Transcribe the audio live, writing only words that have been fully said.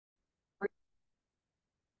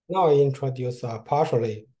Now I introduce a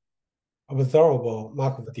partially observable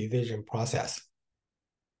Markov decision process.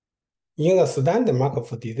 In the standard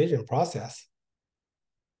Markov decision process,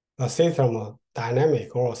 the system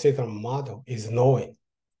dynamic or system model is known.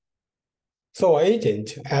 So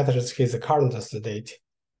agent enters his current state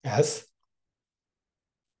S,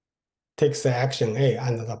 takes the action A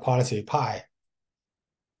under the policy pi,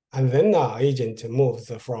 and then the agent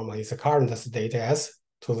moves from his current state S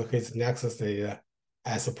to his next state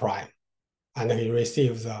S prime, and he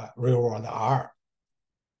receives the reward R.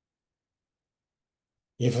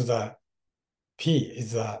 If the P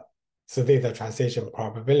is the state transition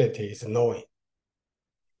probability is known.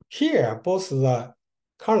 Here, both the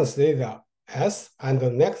current state S and the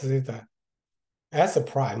next state S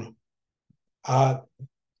prime are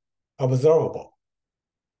observable.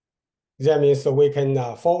 That means we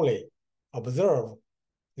can fully observe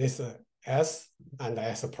this S and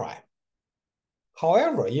S prime.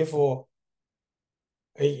 However, if an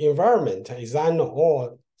environment is unknown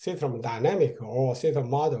or system dynamic or system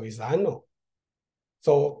model is unknown,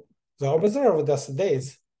 so the observed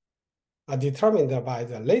states are determined by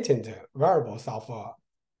the latent variables of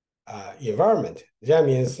environment. That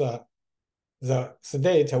means the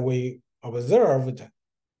state we observed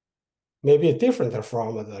may be different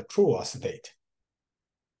from the true state.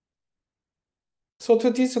 So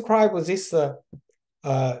to describe this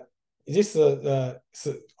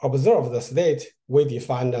observed state, we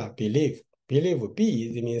define a belief. Belief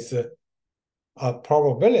B means a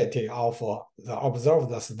probability of the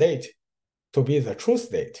observed state to be the true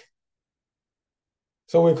state.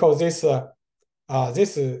 So we call this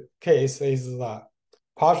this case is the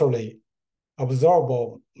partially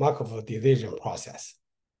observable Markov decision process.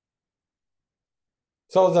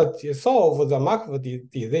 So to solve the Markov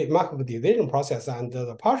decision process and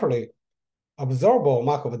the partially observable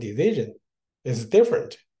Markov decision is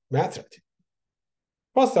different method.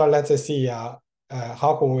 First, let's see how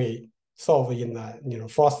can we solve in the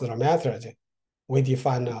first method. We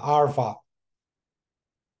define alpha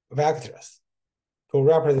vectors to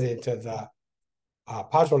represent the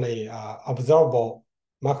partially observable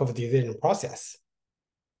Markov decision process.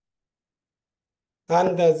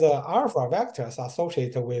 And the alpha vectors are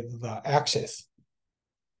associated with the actions.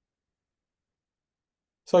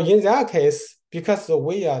 So in that case, because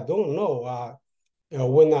we don't know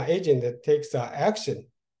when an agent takes action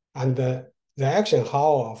and the action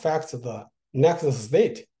how affects the next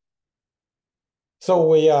state. So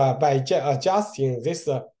we by adjusting this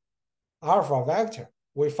alpha vector,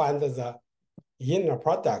 we find the inner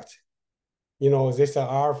product. This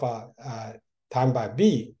alpha times by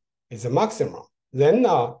B is the maximum. Then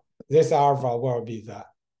this alpha will be the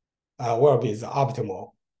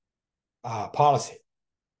optimal policy.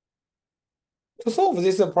 To solve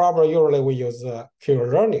this problem, usually we use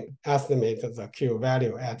Q-learning, estimate the Q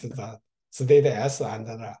value at the state S and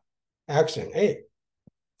the action A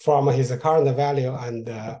from his current value and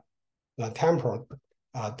the temporal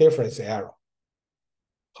difference error.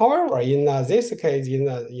 However, in this case, in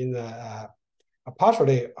a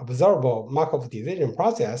partially observable Markov decision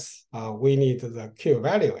process, we need the Q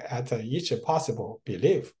value at each possible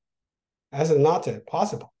belief. That's not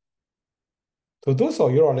possible. To do so,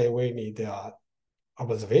 usually we need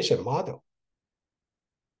observation model.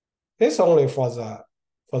 This only for the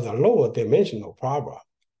lower dimensional problem.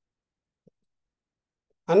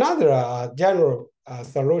 Another general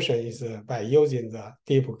solution is by using the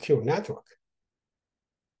deep Q network.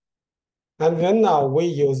 And then we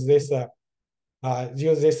use this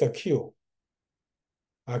Q.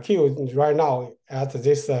 Q right now at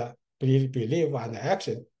this belief and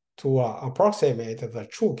action to approximate the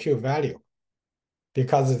true Q value,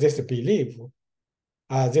 because this belief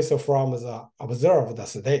this from the observed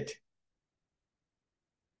state.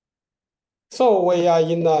 So we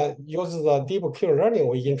use the deep Q learning.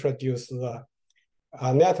 We introduce the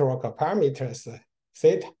network parameters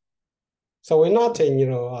theta. So we not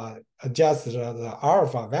adjust the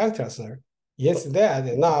alpha vectors.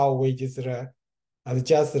 Instead, now we just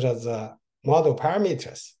adjust the model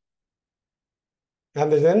parameters,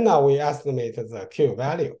 and then now we estimate the Q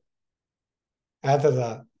value at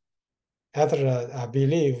the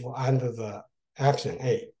belief and the action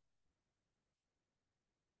A.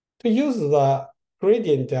 To use the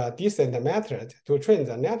gradient descent method to train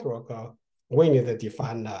the network, we need to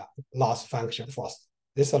define the loss function first.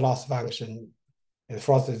 This loss function,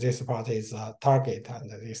 first this part is target and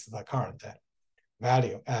this is the current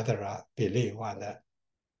value at the belief and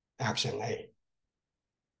action A.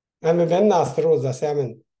 And then through the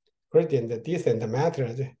 7 gradient descent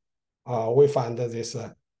method, we find this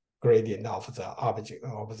gradient of the object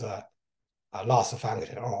of the loss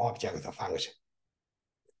function or object function.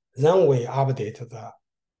 Then we update the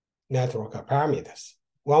network parameters.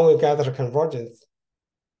 When we get the convergence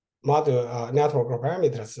model network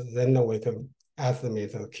parameters, then we can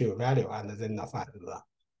estimate the Q value and then find the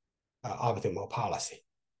optimal policy.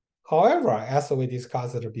 However, as we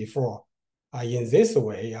discussed before, in this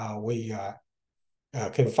way, we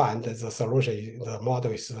can find the solution, the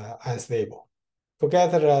model is unstable. To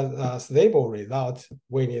get a stable result,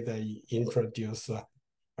 we need to introduce a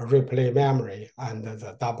replay memory and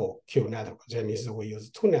the double Q network. That means we use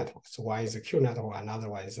two networks. One is a Q network, another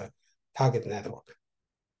one is a target network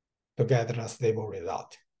to get a stable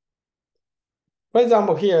result. For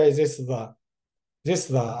example, here is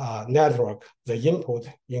the network. The input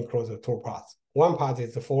includes two parts. One part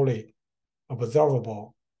is fully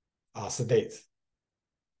observable states.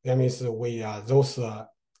 That means those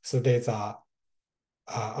states are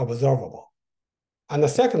observable. And the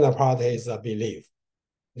second part is a belief.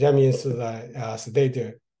 That means the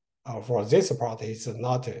state for this part is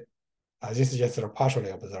not, this is just partially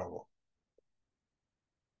observable.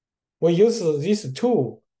 We use these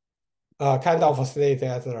two kind of state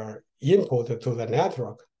as an input to the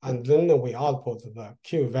network, and then we output the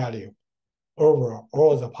Q value over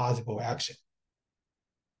all the possible action.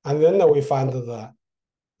 And then we find the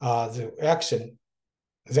action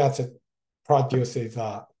that produces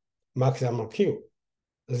the maximum Q.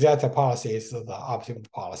 That policy is the optimal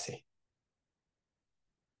policy.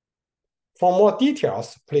 For more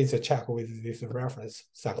details, please check with this reference.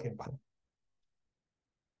 Thank you.